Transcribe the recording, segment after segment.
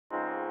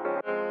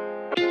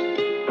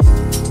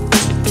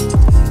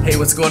Hey,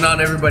 what's going on,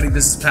 everybody?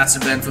 This is Pastor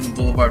Ben from the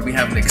Boulevard. We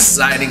have an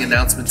exciting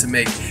announcement to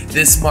make.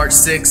 This March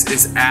 6th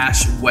is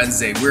Ash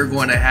Wednesday. We're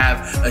going to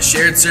have a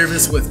shared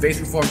service with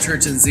Faith Reformed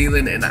Church in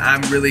Zeeland, and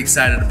I'm really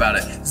excited about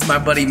it. This is my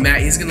buddy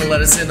Matt. He's going to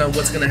let us in on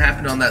what's going to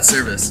happen on that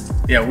service.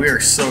 Yeah, we are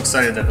so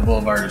excited that the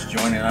Boulevard is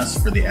joining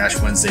us for the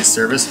Ash Wednesday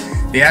service.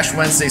 The Ash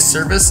Wednesday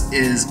service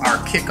is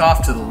our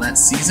kickoff to the Lent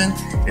season.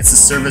 It's a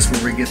service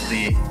where we get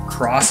the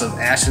cross of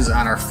ashes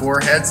on our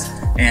foreheads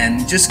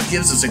and just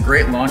gives us a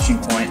great launching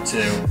point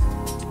to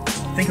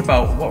think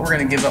about what we're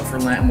going to give up for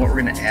Lent and what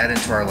we're going to add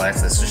into our life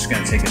that's just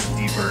going to take us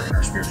deeper in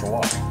our spiritual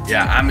walk.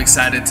 Yeah, I'm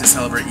excited to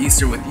celebrate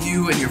Easter with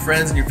you and your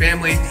friends and your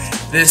family.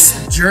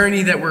 This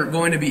journey that we're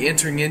going to be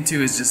entering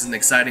into is just an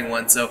exciting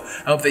one. So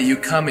I hope that you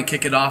come and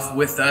kick it off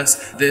with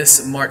us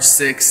this March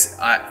 6th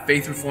at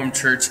Faith Reformed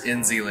Church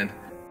in Zeeland.